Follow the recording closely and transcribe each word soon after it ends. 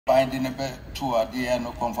binding a bit to a dear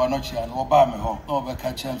no confornochi and Obama ho, no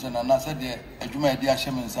beca chance and another dear, a Juma dear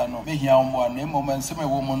Shemensano, me here on one name moment, some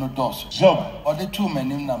woman of doors. Job, or the 2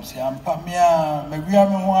 men in Namsiam, Pamia,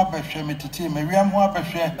 Miriam Wabesh, me to tea, Miriam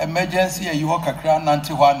Wabesh, emergency, you walk a crown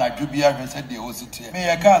until one, Jubia has said the OCT.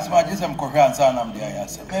 May I cast my gism Korean Sanam dear.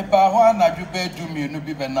 May Bawana Jube do me, no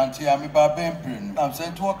be Benantia, me Babin. I'm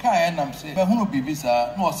saying to a kind, I'm saying, who be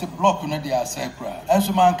visa, no, say block on the sacra. As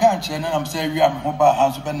a man can't chain, I'm saying, we are Hoba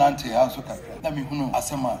House Benanti, House of let me know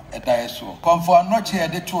Asama, a dieso. Comfort not here,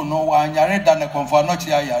 the two no one, Yare than a comfort not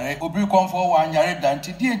here, Yare, Ubi comfort one, Yare than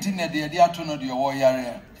Tidiatin, the idea to know the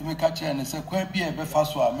warrior. To me catch and say, quite be a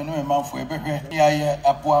befast one, minimum month for a better, yeah,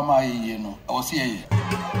 a poor my, you know, I was here.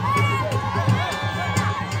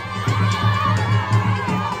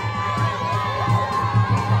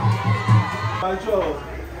 My job.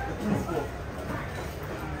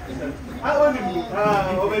 I want to be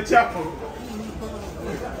over chapel.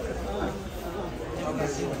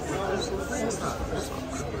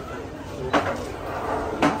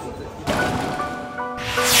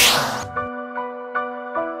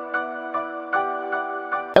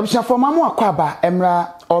 Ebusha for mamu akwaba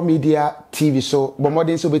Emra All Media TV so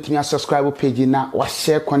bomodin so betimi subscribe page na wa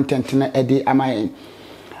share content na edi amayen.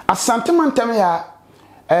 Asante mantem ya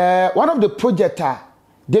one of the projector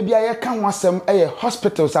de bia ye kan wasem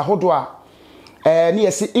hospitals ahodo a ne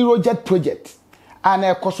yesi Erojet project and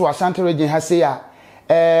ekoso Ashanti region ha say ya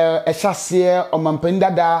ehyasie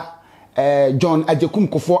omampendada John Ajekum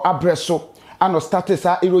Kofo abreso and started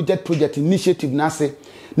sa Erojet project initiative na say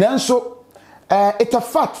nanso it's a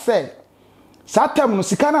fact say satem no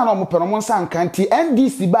sika na no peno monsa nkanti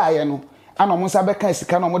NDC baaye no ana monsa beka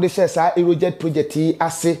sika na mo de share sa Erojet project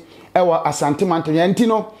ase ewa Asante manto yanti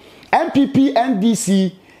no MPP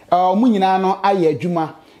NDC munyina no aye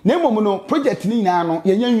adwuma na emom no project ni nyina no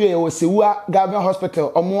yenyanwie o Sewua Government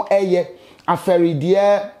Hospital omo eye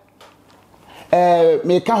aferidie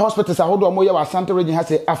meka hospitals ahodo omo ye wa Asante region ha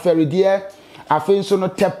se aferidie afenso no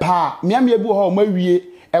tepa miamia bi ho omo awie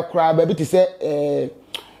ekra ba bi te se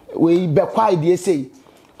we be kwa idea say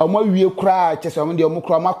omo awie kra chese omo de omo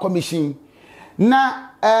kra ma commission na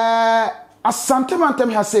Asante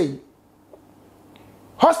mantem ha say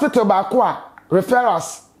hospital ba kwa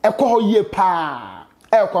referrals ekoho ye pa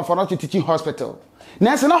Confirmatory teaching hospital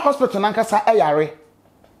na se na hospital nankasa eyare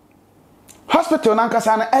hospital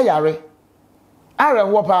nankasa na eyare are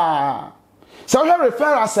wo pa so we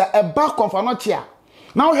referrals e ba confirmatory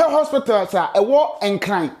na we hospitals e wo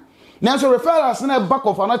enkran na so referrals na e ba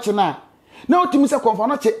confirmatory na otimi se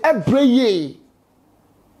confirmatory e breye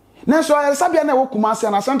na so sabia na wo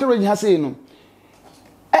Kumasi na Asante region ha say no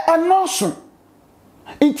enoso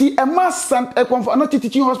iti a mass confirmatory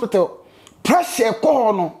teaching hospital pressure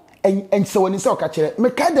ko no en se woni se o ka kire me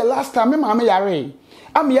ka the last time me ma me yare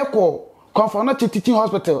am ye ko confirmatory teaching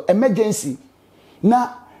hospital emergency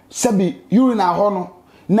na sabi urina ho no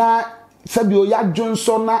na sabi o ya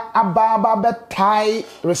dwonso na ababa betai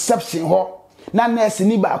reception ho na nurse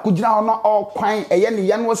ni ba ko gina ho no o kwan eye ne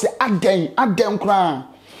ye no se aden kran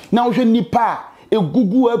na wo hwe nipa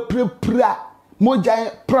egugu aprepra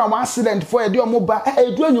moja pram accident for ede o mo ba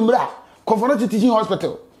edu anwumra confirmatory teaching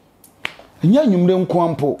hospital nya anwumre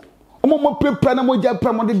nkwampo omo prepare na moja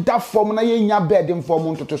pram de da form na ye nya bed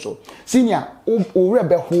form ntoto so senior o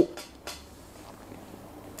rebe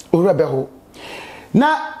ho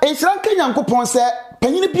na enhran Kenya nkopon se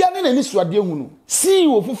panyini bia ne nani suade hunu see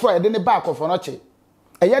wo fufu ede ne back of onoche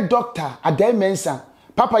eye doctor adai mensa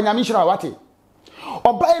papa nyame hira wate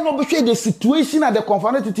obai no be hwe the situation at the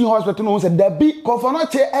confirmatory teaching hospital no say there be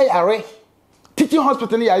confirmatory ayare teaching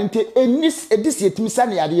hospital ne yare nte enis edisi etimi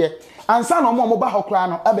sane yare ansa no mo ba hokra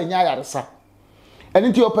no abenya yaresa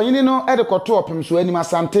enti opanyini no e de koto opem so anim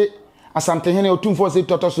asante hene Otumfuo se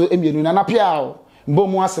toto so emienu na napia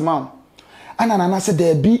mbomu asema ana na se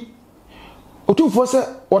there be Otumfuo se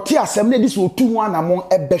oti asem na edisi otu ho anamon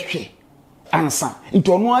ebehwe ansa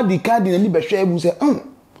nti ono adi card na ni behwe ebu se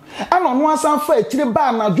ana no asan fa akire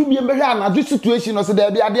ba na dwubie behwe anadwo situation no se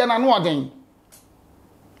there be ade na no oden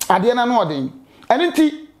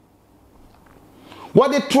enti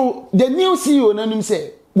what the new CEO na nim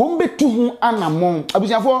say won betu hu anamon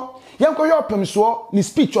abusiafo yankohwe opemso ni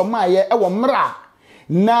speech o maaye e wo mra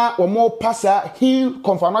na wo mo passa heal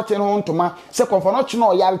confirmatory no ntoma se confirmatory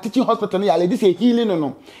no yale teaching hospital no yale this healing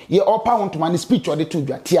no ye opa ntoma ni speech o de to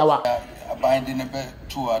dwa tiawa binding a bit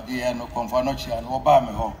to a dear no confirmatory and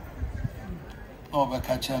Obama ho no be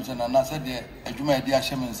catch and another day a Juma dear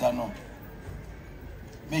Shemensano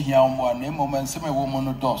me here on one moment some woman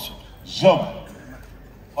no doors job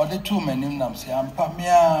or the 2 men in Namsi, and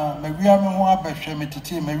Pamia, Miriam Wabeshe, me to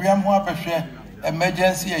tea, Miriam Wabeshe,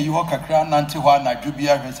 emergency you walk akra nanti ho na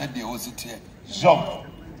dwubia hwese de osite so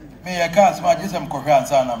me ya ka asma jesem ko hwe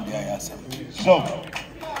ansa nam de ayasem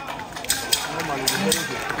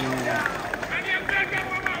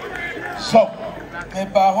so me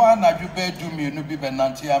ba ho na dwube du mi no bi be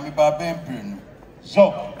nanti ya me ba ben prenu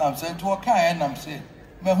so am say to kan nam say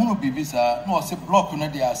me hunu bibi sa no say block no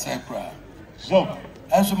de asekra so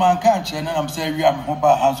enso man kan che na nam say wi am ho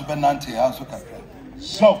ba ha so be nanti ha so kakra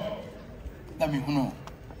so na mi hunu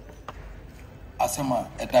asema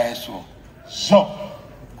edaeso so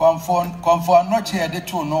konfo anochi e de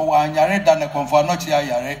to no wa anyare da na konfo anochi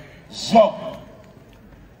ayare so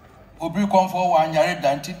obiri konfo wa anyare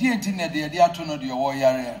da nti die na de ato no de wo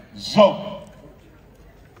yare so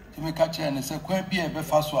timi ka che ne se kwan bi e be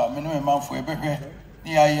fa so a me no me manfo e be hwe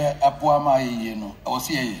ni aye apoa ma aye no wo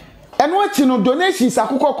se ye eno achi no donations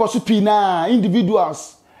akoko koso pi na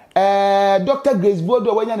individuals Dr. Grace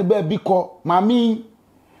Bodo wanya ne ba biko mami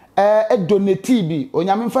donate bi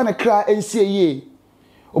onyame mfa ne kra ensie ye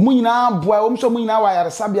omunyina boa omso munyina wa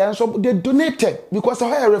yare sabia enso they donated because of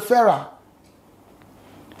her referral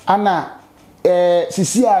ana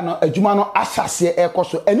sisia no adwuma no asase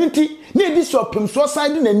ekoso enunti na edi so pemso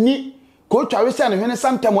side na ni ko twawe se na hwene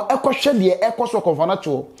santem ekohwe de ekoso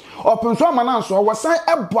konfanacho opemso amananso wosan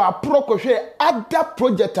ebo apro kohwe ada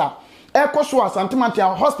projector ekoso asantemantia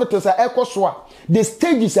hospitals ekoso the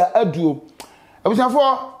stages are aduo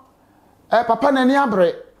abusanfo papa na ni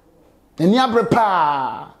abre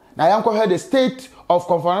pa na yanko head the state of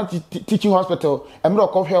Conference Teaching Hospital emro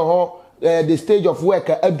ko hwe ho the stage of work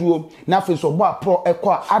aduo na fe so bo apro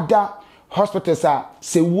ekọ ada hospitals a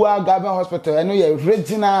Sewua Government Hospital eno ye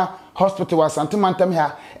regional hospital wa Santimantam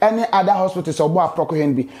here any other hospitals so bo apro ko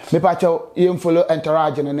hen bi me pa chaw yem follow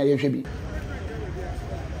entourage no na ye hwe bi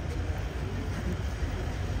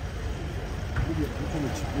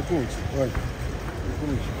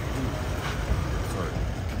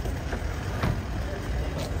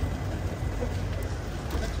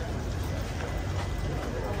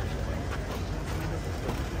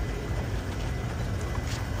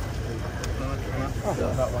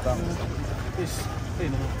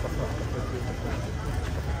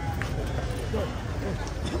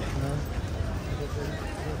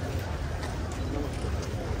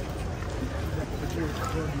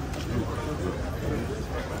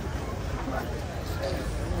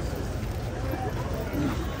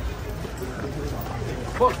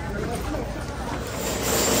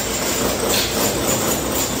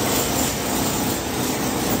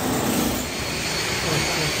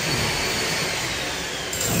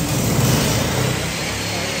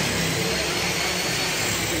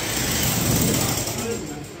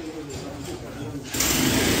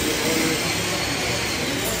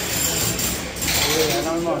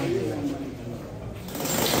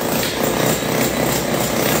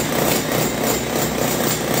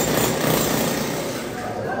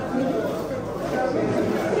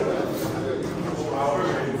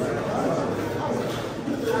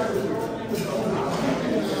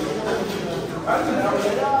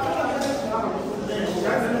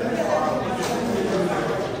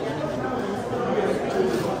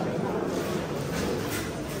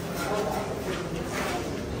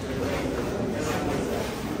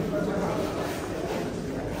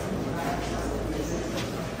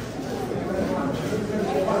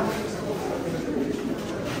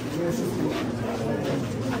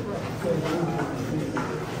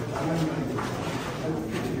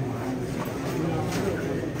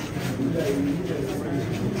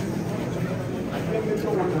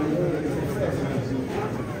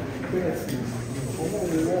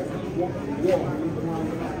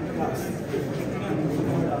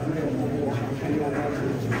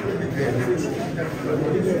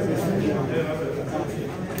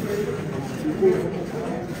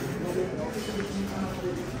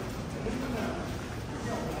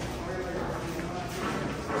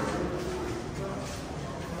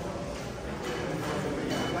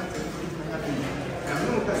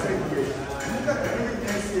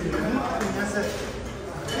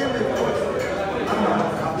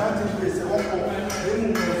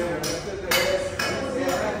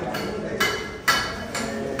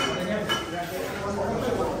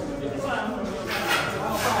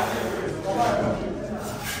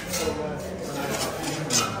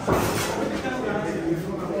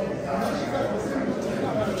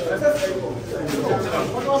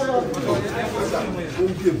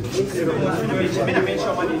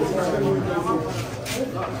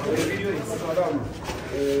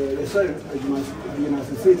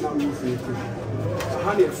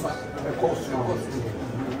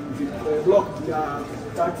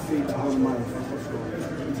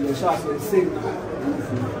The shots were same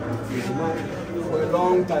for a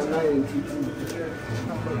long time now in treaty.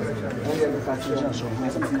 And then the catch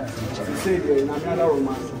she said in another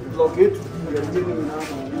woman, blockade to be remaining now.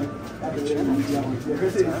 The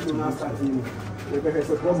person is still not starting. The person is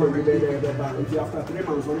a problem with the back. After 3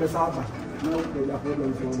 months on the Sabbath, no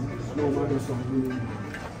problem from no matter something.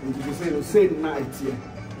 And you say the same night here.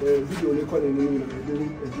 The video recording in the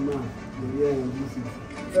man.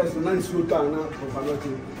 First, the night slow down now for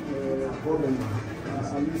problem.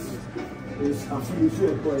 At least it's a few years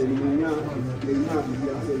ago.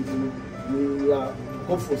 We are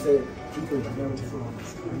hopeful say people are going from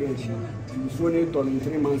again. It's only done in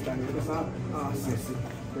 3 months time. Because access it.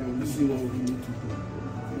 Then we see what we need to do.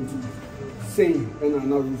 Same and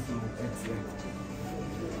another roof from excellent.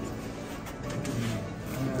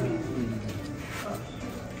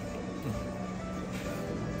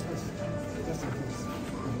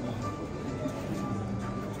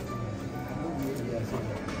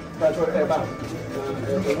 But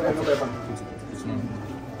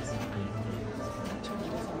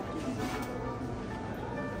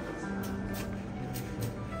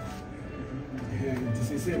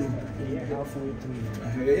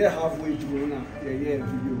halfway through now. Video.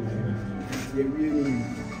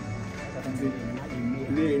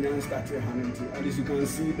 Really started Hanenti. At least you can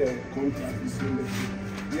see the contrast between the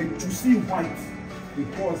two. To see white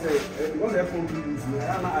because the phone is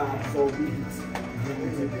absorb it.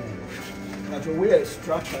 That's a way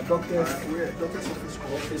structure. Doctors office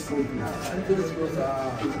company. This goes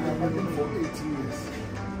for 18 years.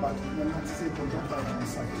 But when I say contractor on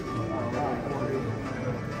site,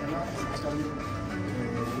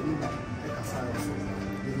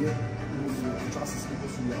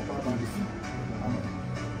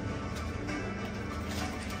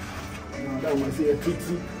 that was a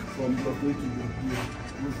pity from Brooklyn to the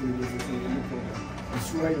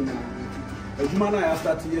a human I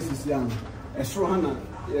started years is young. A strong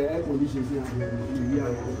air conditions here. We are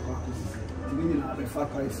a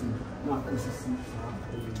faculty now.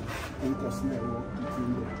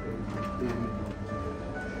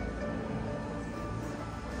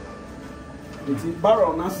 It's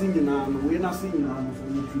barrel nothing in we're not seeing now for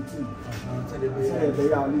you to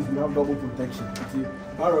they are at least we have double protection.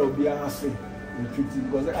 Barrel be a assay in treaty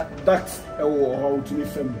because that's a how to be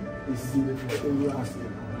family is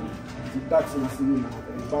that's nothing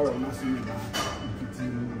barrel nothing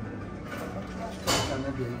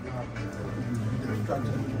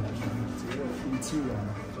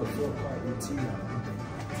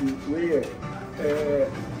where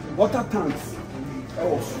water tanks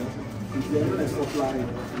also if you are not supplying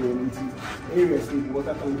areas with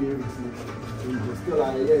water tank areas still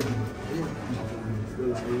are here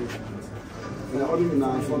and all in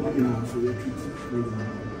now so we treat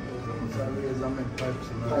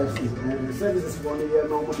services for the year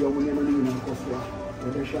no more money in cost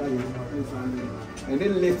and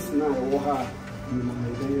then let's now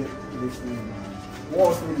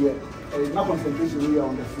walls no concentration here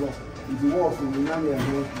on the floor. If the walls in the land are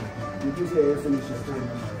you do say finish the story.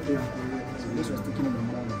 This was taken in the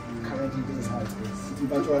morning. Currently this is how it is.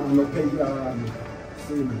 But you are not paying around.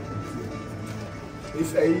 If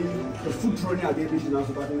a food running at the edition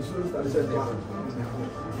also, but in soon that is a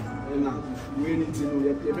and now we need to know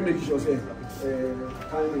you make sure say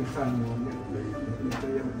time and time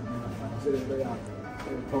so they are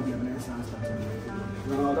problem next answer.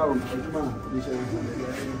 Now that one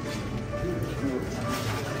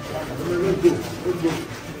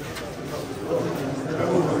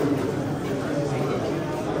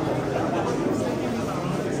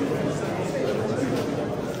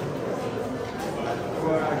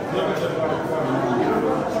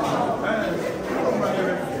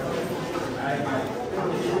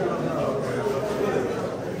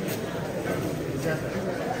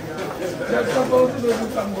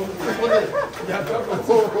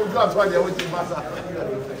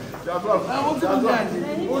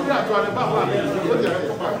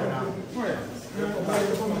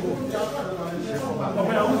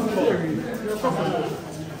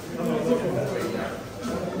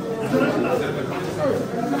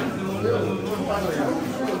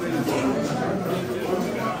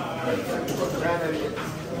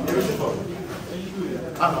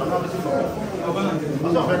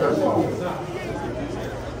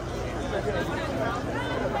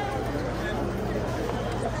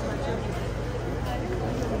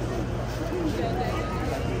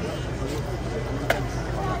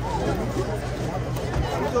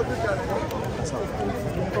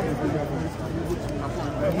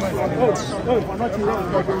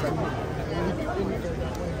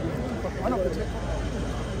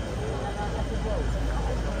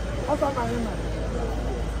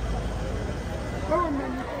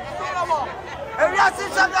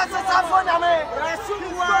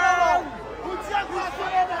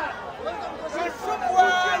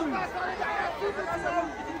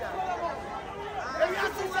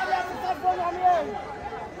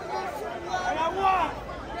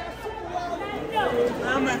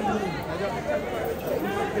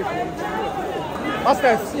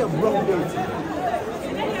Pastor, see a broken date.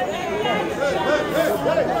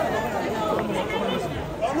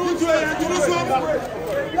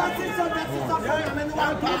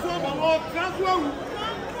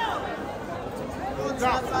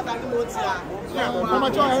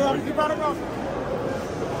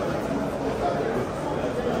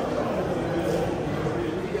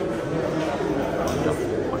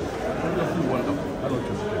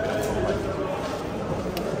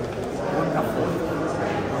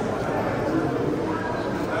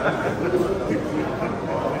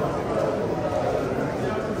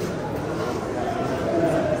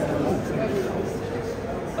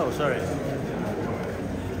 Oh, sorry.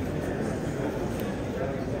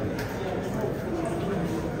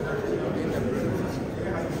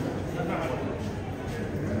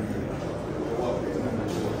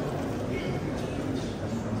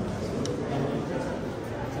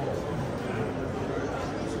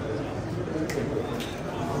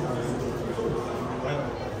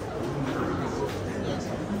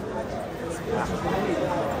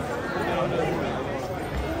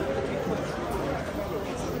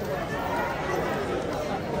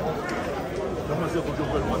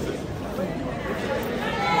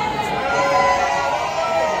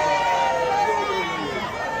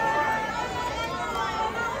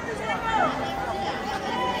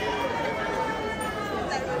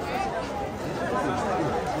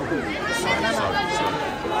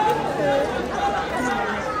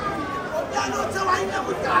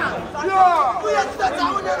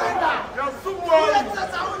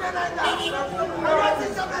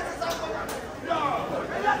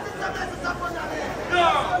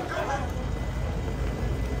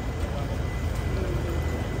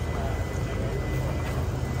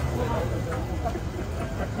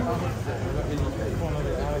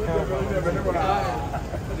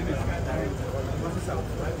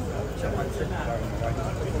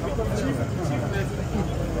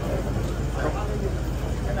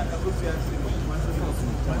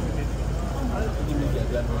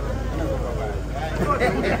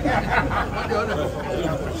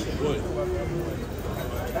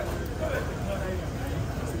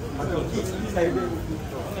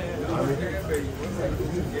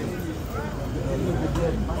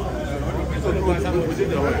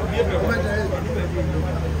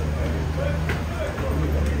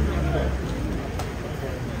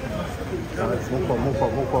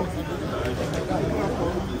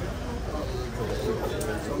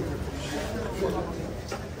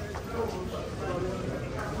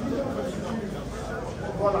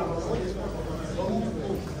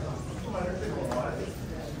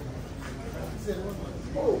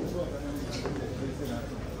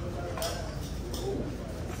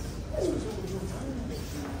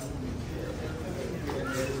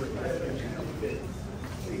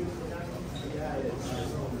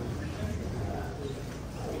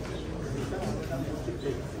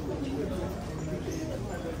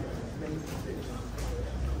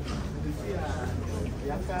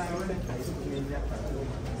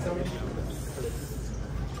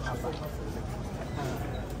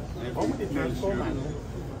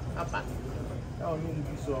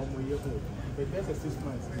 But there's a 6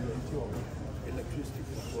 months guarantee of electricity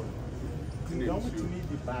for you don't need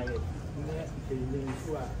to buy it.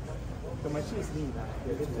 The machine is needed.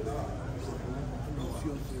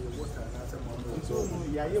 So,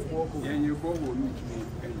 yeah, you walk and you go with me.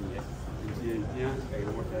 Yeah,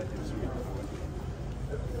 I want that.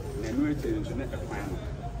 And no change in a final.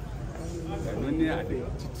 And only I think.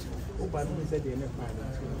 Oh, but we said in a final.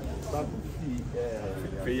 But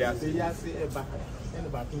and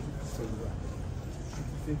about 20 so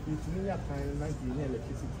if you need a kind of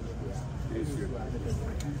electricity,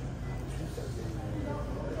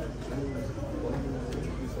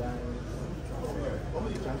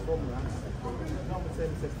 transformer. No,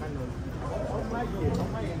 it's a kind of on my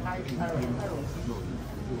high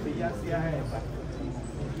yeah,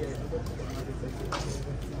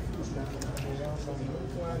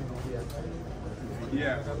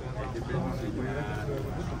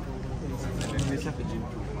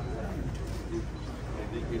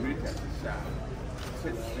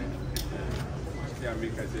 yeah,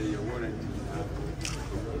 because you want to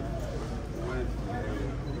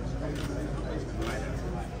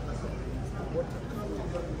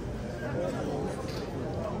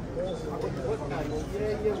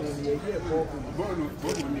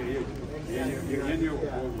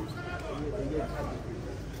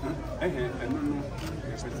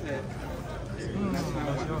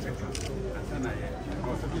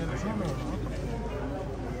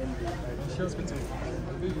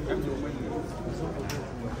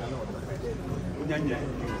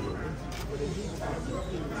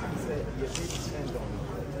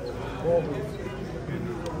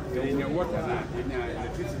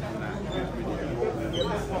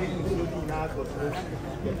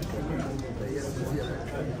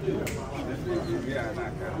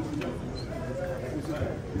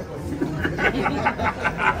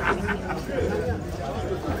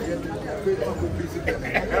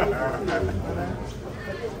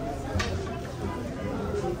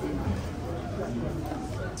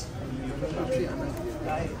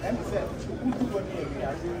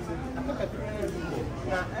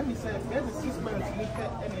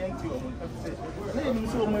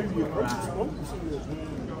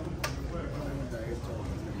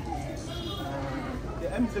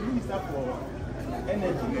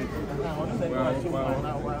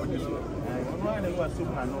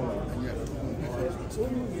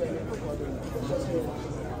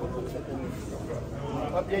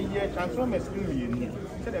Transformers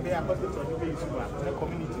said they are hospitals of the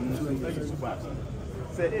community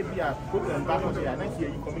say if you are problem back of here, next year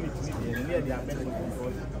you community and near the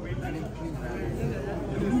because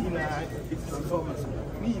it's transformers.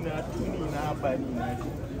 Nina, Tunina, Banina,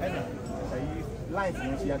 and life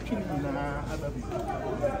is your Tunina, other people.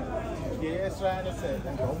 Yes, I said,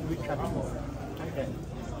 and we capital.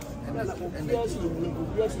 And yes,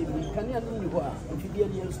 you can you do what if you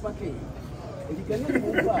get your spacking. If you can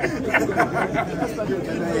move back,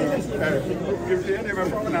 if you never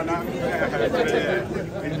found an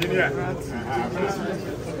engineer.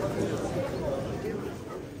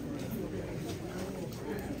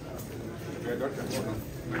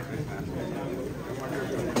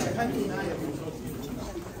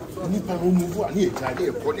 Nipa no move one here, I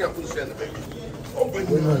did for the opposition. Open.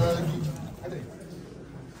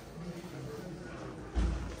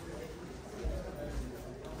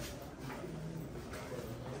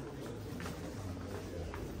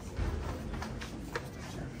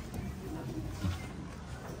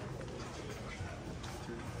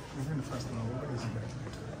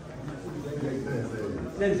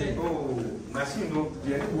 Oh, machine no,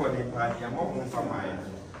 the any party, I'm all from mine.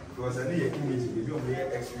 Because I need a committee, we don't need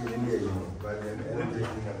experience, but energy,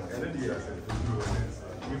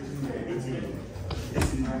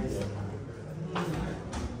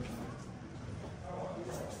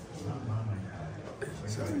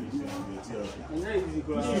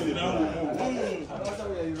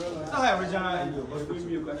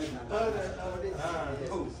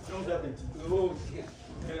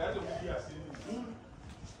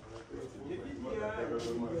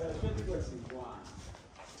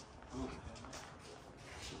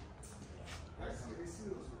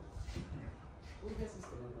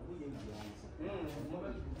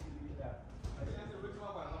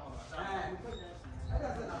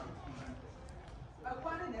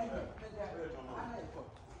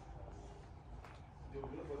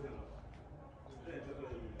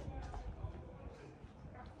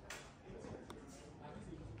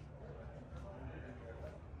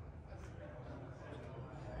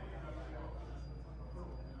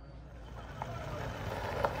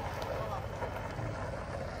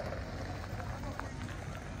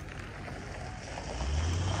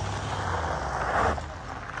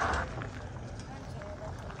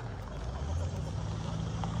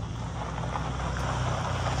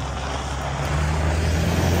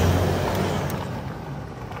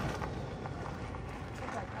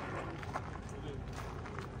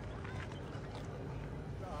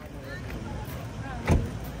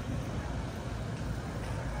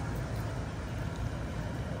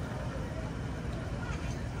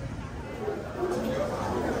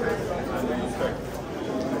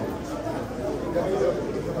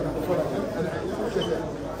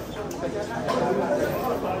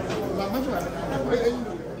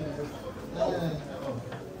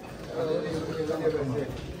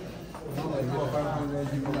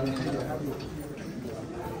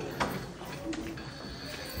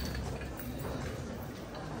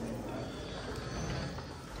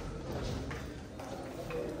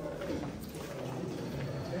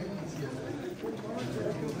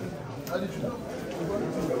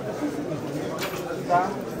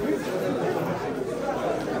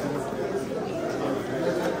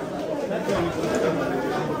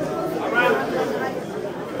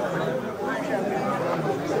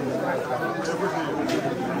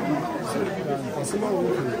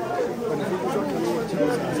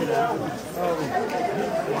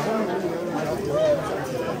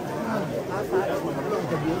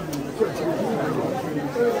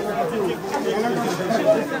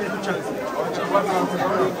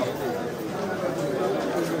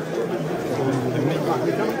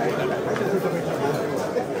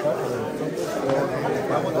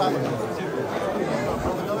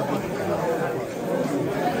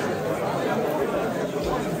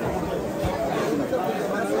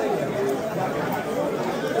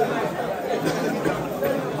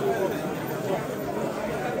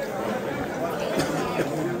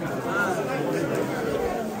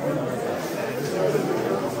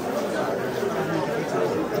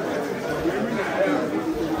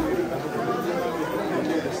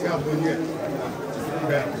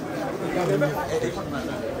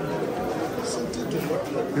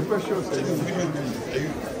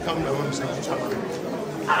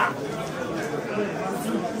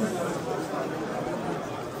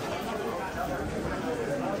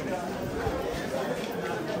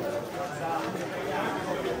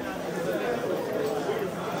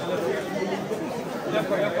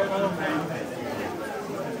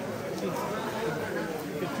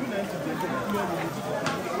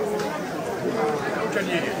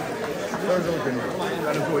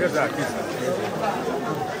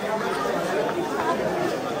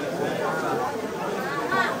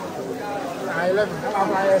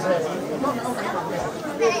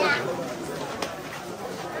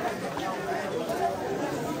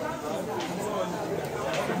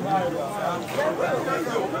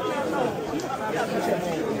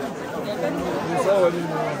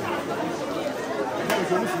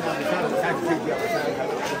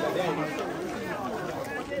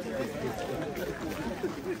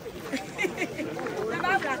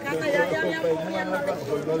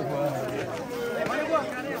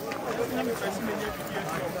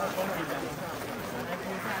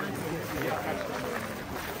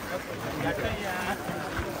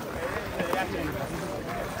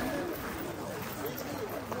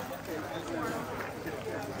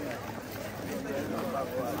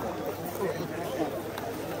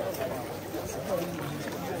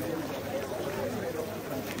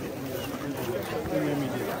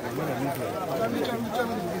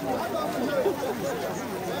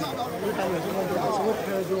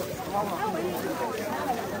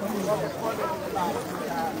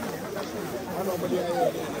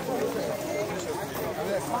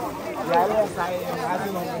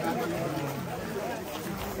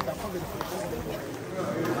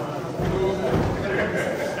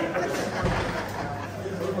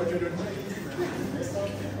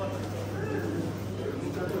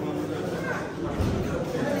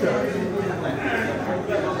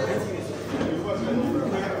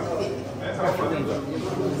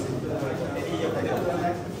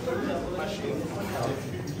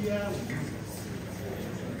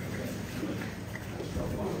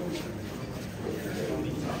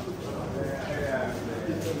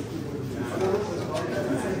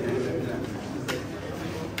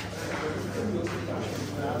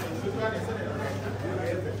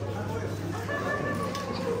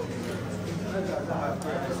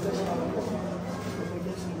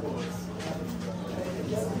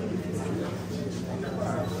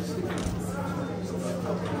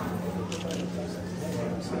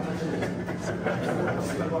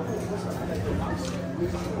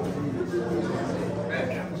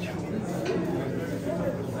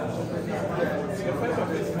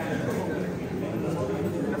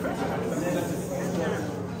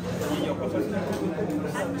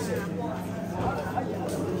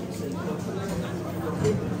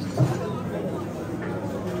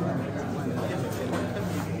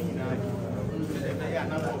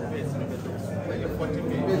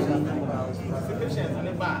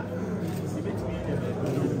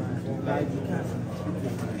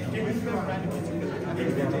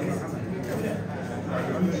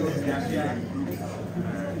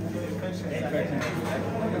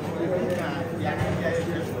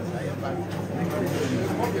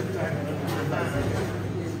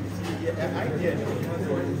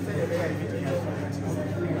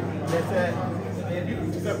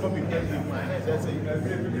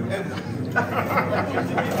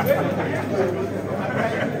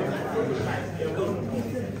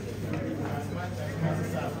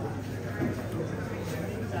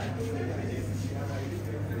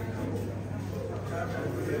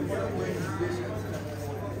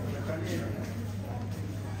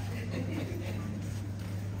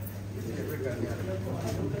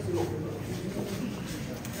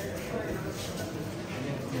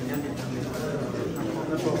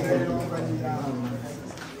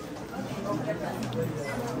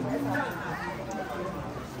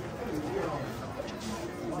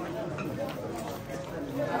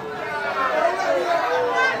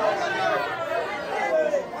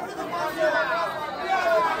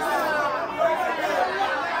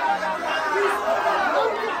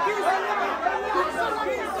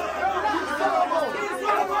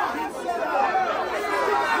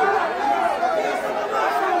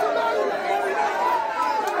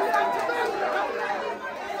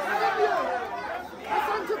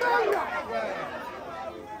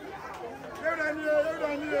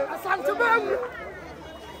 Ashanti baby.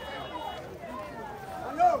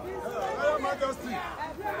 Hello. Royal Majesty.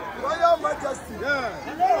 Royal Majesty. Yeah.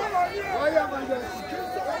 Royal Majesty.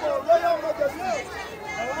 Royal Majesty.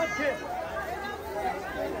 Okay.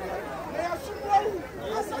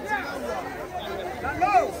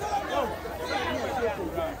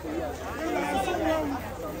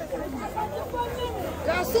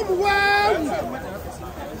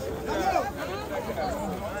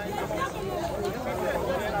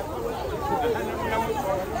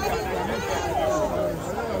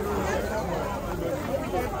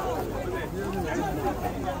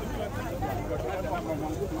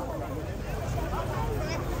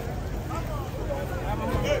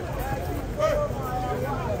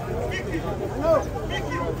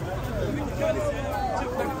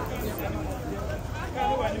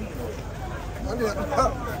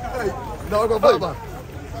 No, go Baba.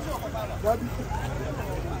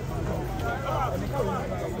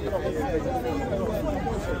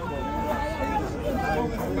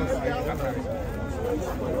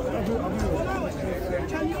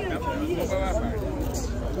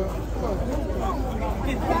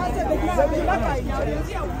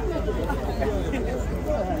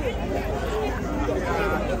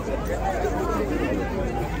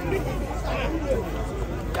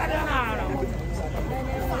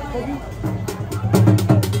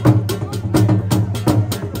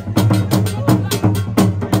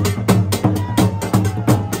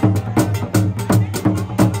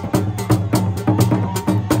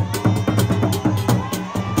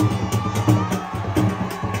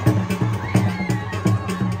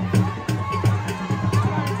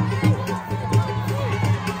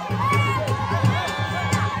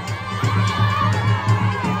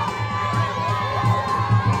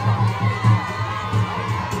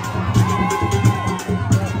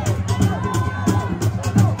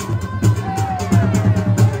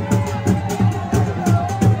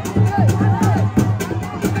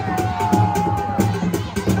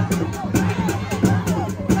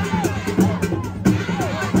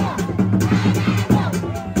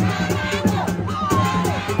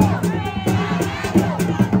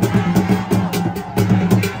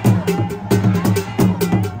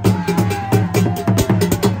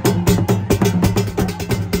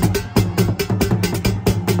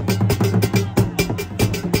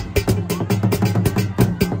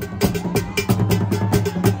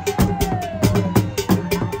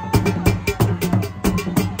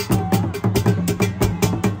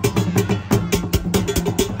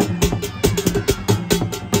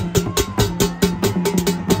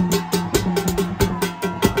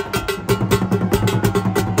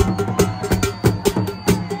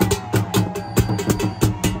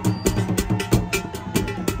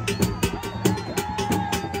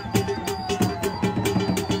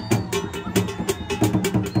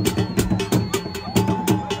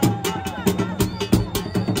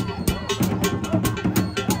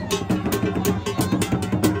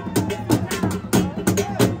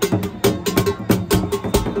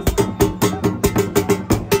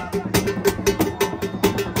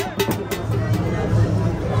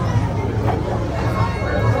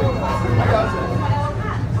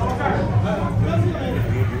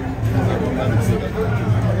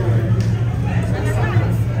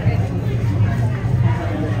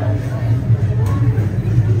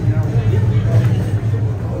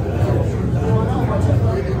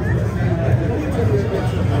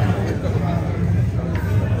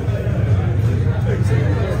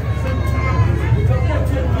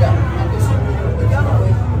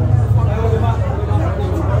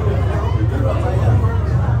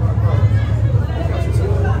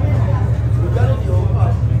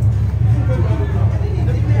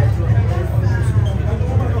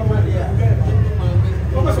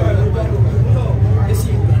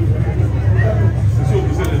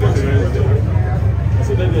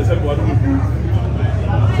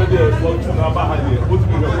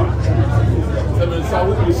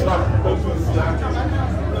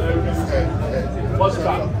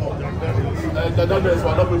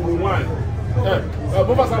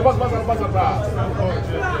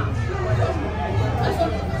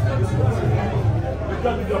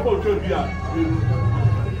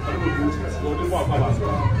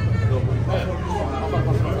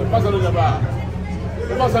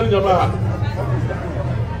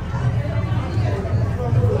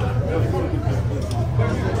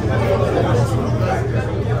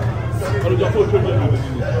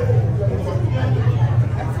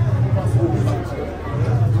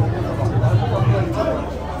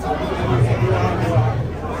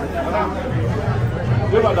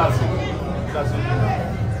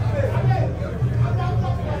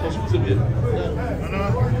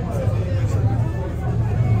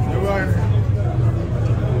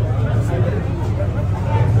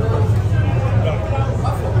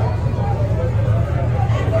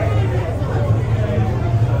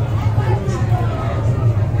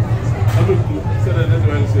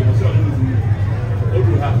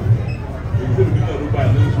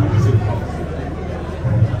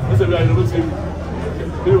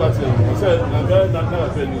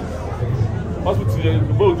 training. Hospital,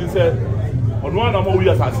 the boat said, on one of our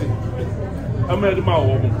years, I see. I made my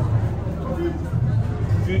woman.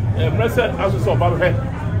 The message as we saw about her.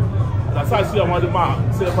 That's I see a mother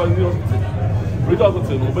man, say, for the hospital.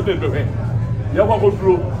 Hospital, but they be her. You have to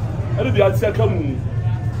go, and the second moon.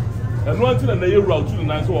 And one thing and they route to the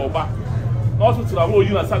nice or back. Hospital, I will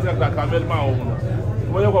use a Saturday like I made my own.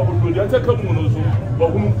 When you go to the second moon, but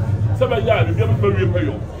whom 7 years, you have a very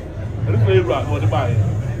repair. And if they run or buy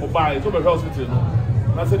or buy it over hospital,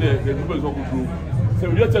 that's the people go through. So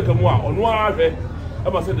we take a more on one I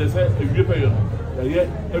must say they say a repair.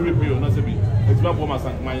 Every period, not to be. It's not for my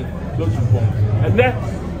son, my don't you form. And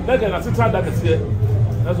then I sit that is here.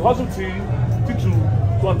 There's a hospital teach you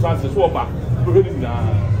one chance to swap back. We're ready now.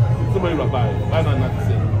 Somebody rabbi. Why not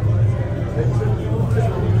say?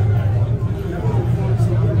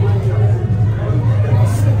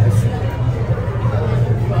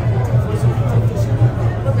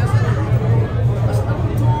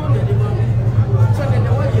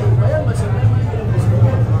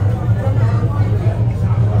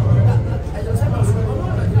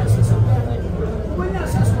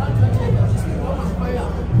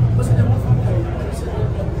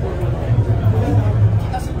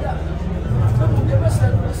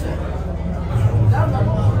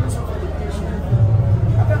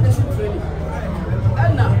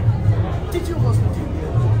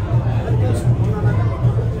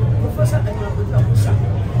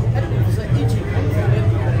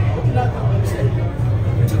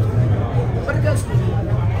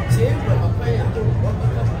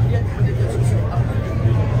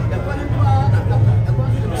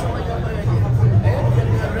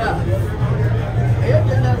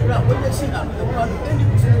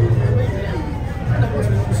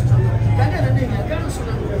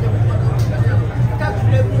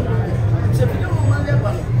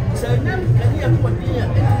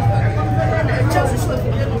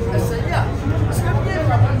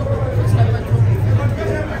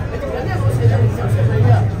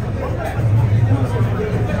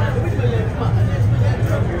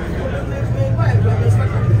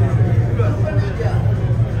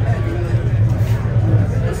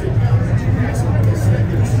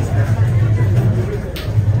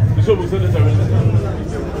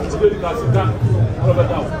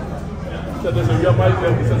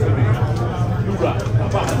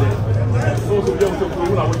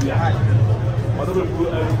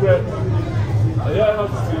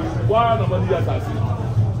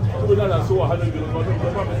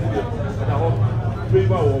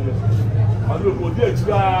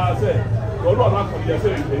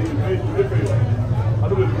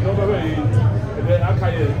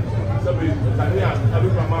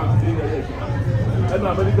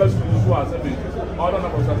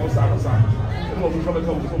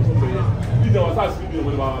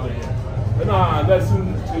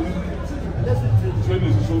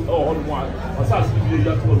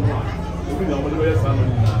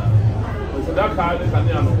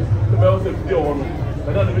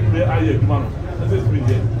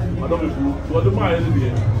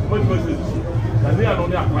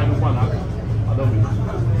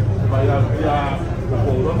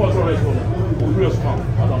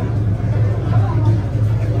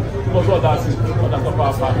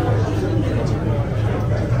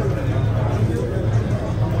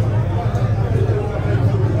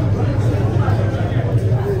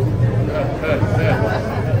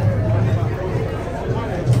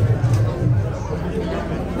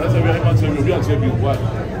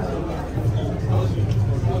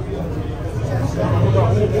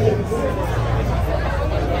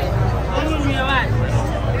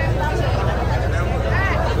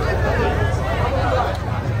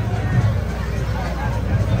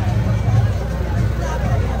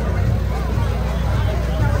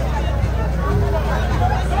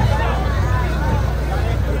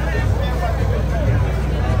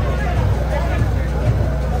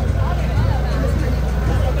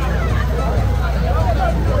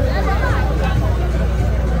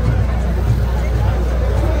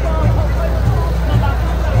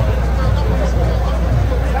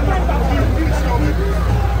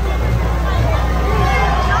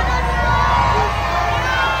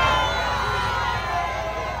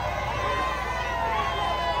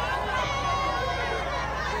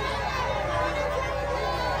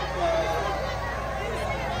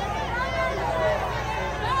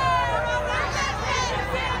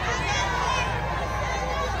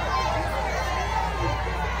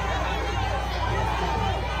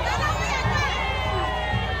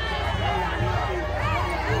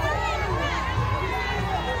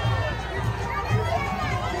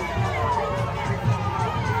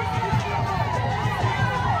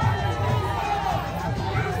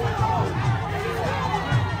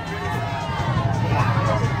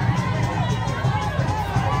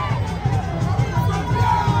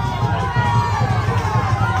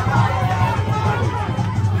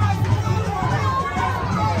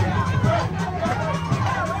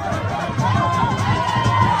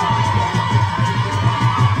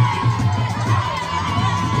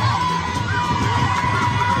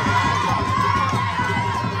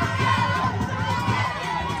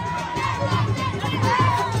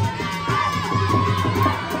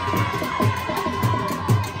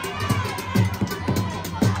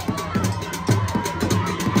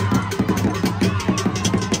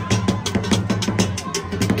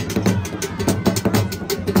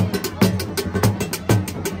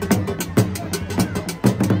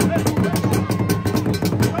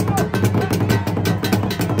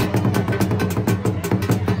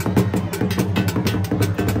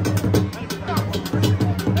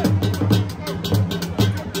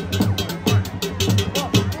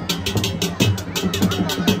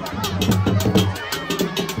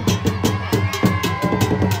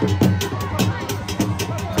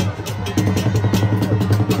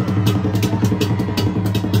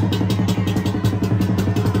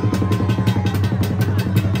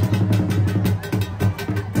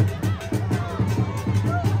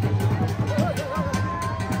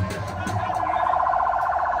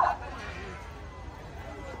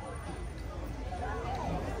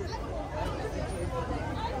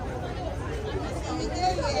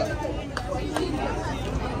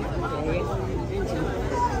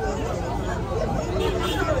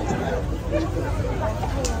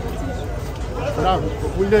 Bravo,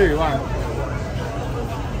 un day, vai.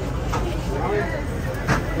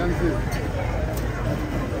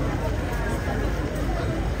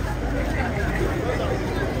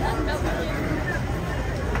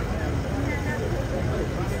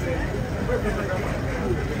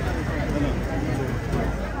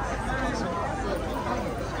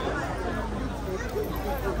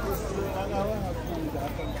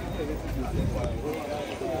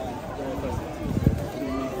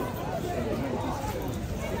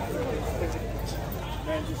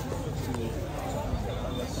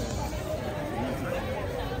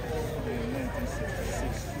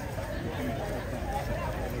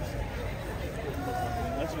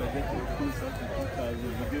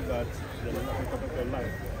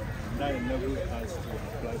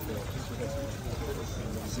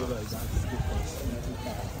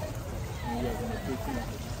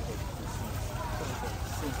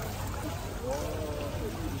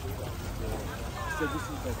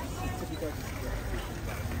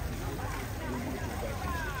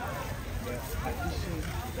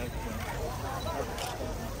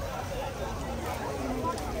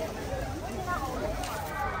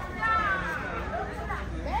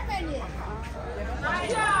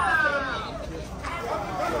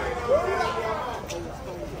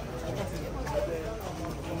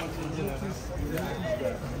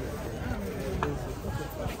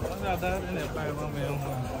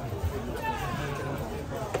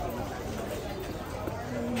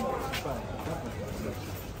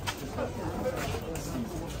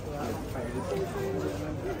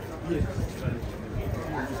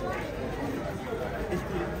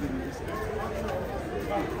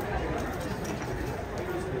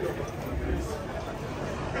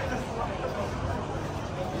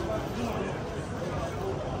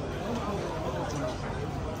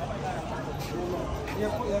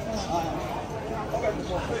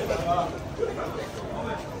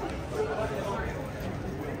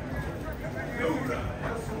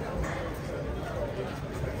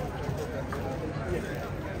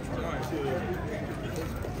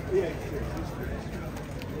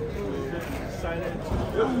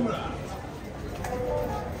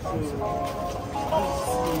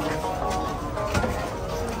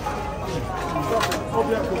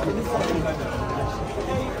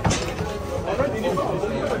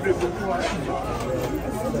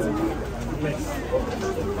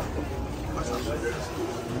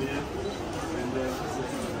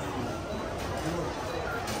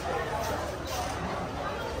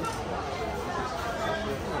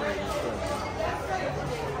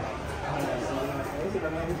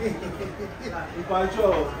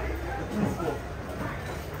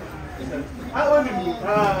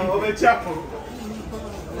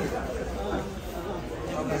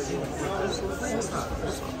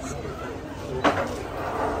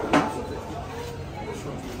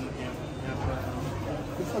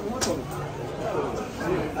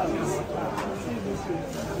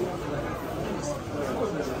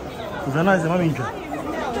 Zana zama minjo.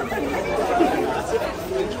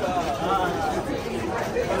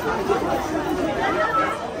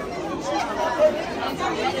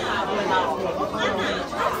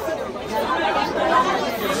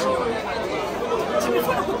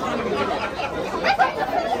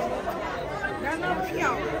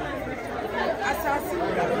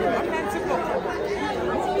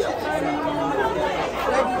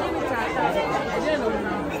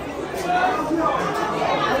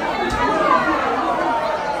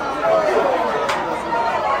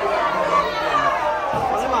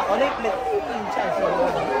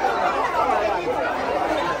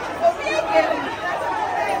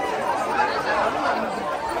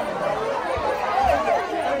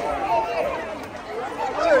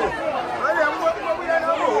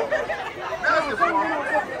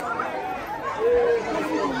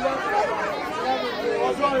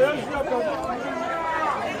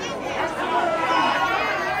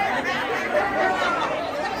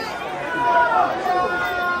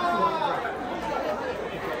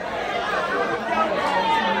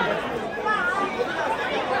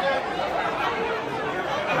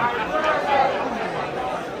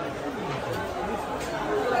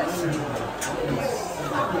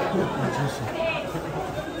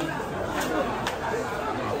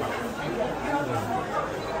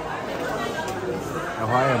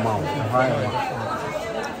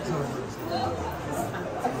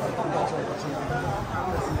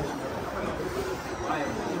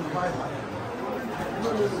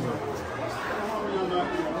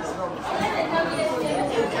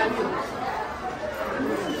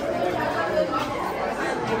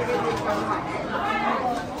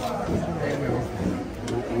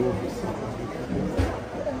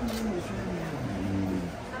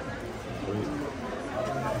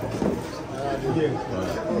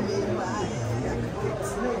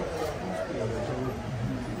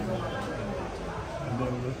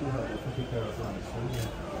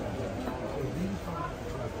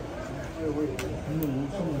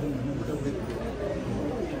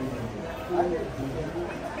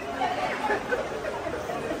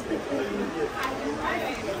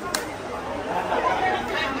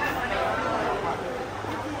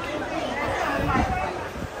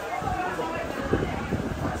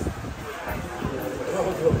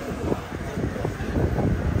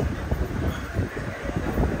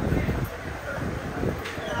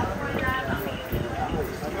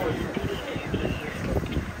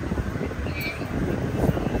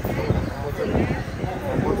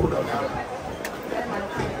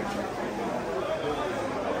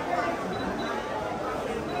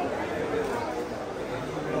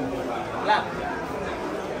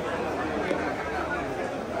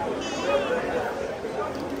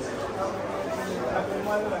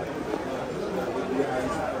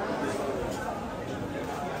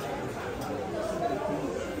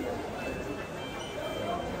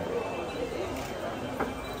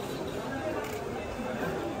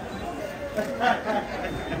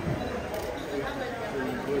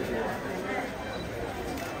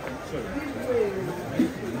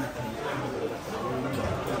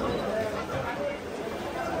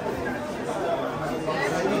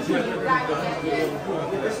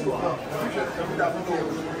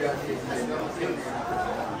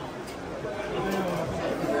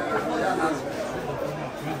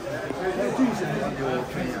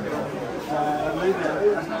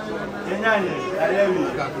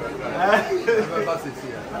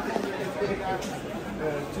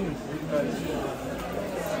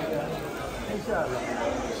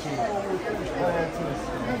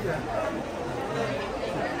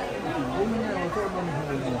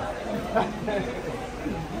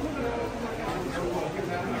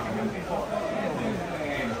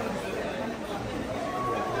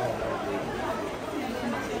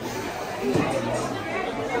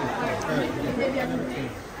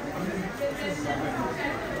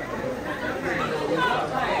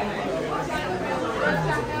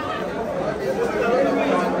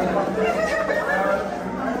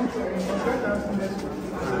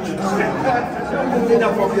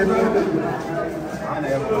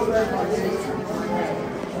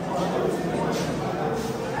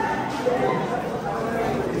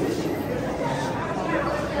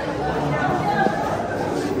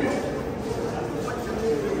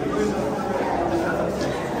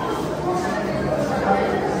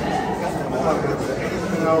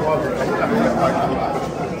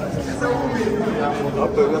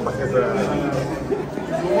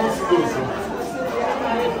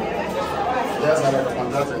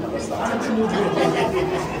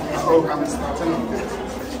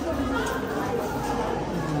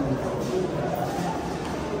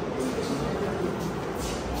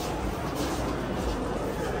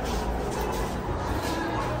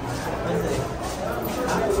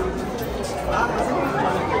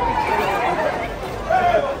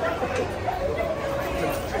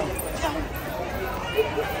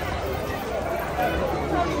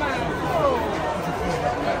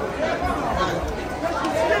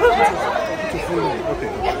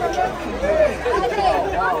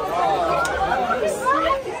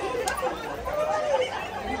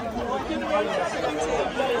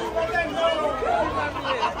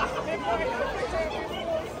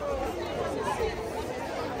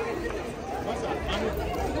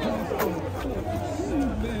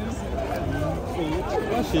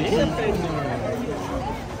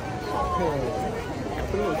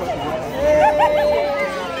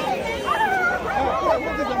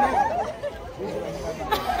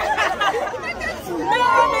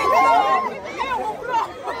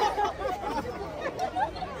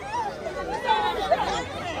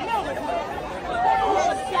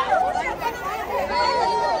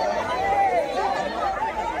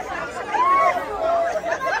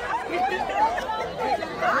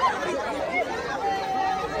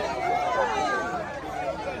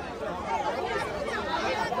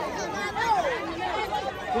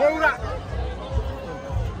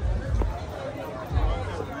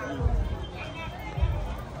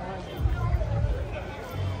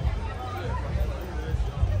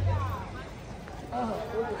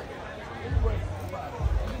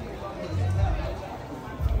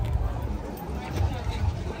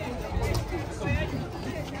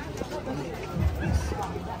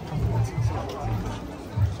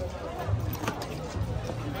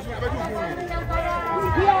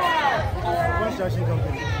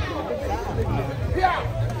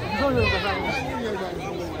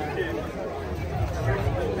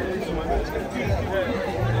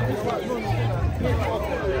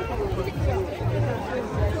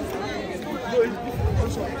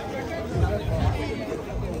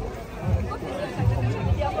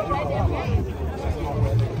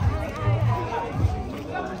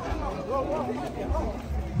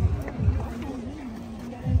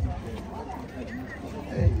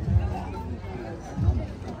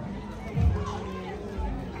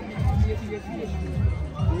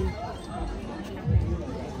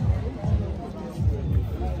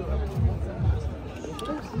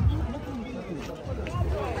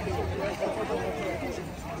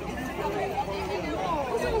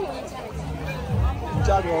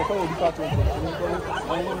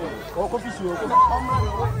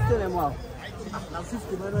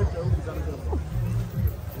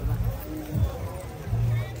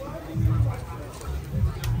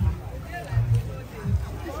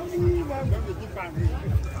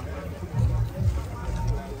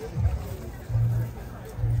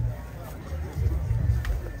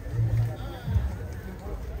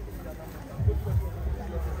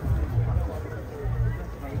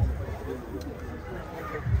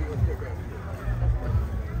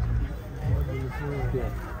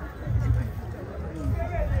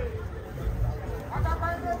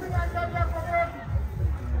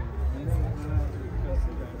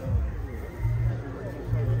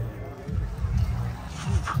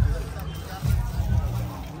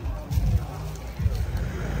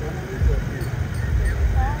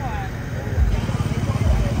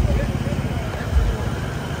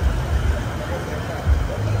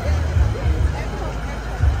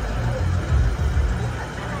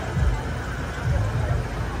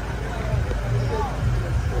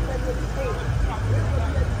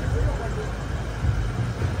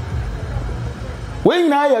 When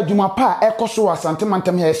na ya dwuma pa ekoso Asante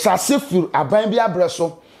mantam he hyase fir aban bi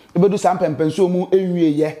abreso ebedu sampempenso mu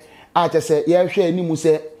enwie ye a chese ye hwe animu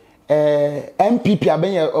se MPP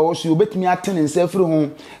aban ye osu obetimi atene nsafiri ho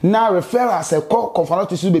na referral se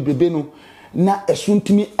conference su bebrebe no na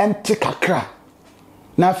esuntimi ente kakra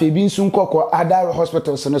na fe bi nsun kokko Adaro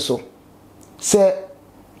hospitals ne so se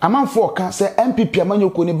amanfo ka se MPP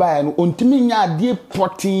amanyoko ni baa no ontimi nya ade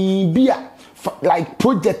potin bia like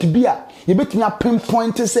project bia you bet me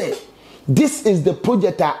pinpoint to say this is the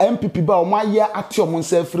project that MPP ba o ma ye ati omo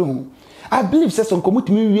nsafiri ho. I believe say some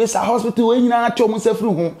community we a hospital we nyina ati omo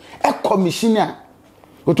nsafiri ho e commissioner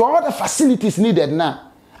with all the facilities needed na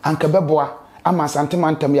anka beboa ama Asante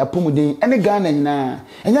mantam ya pomuden ene Ghana nyina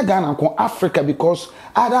enya Ghana ko Africa because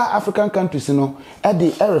other African countries no e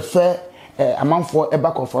dey refer amanfo e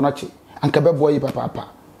back of onochi anka beboa yi papa.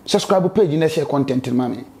 Subscribe page na share content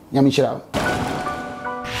mami nyame chira.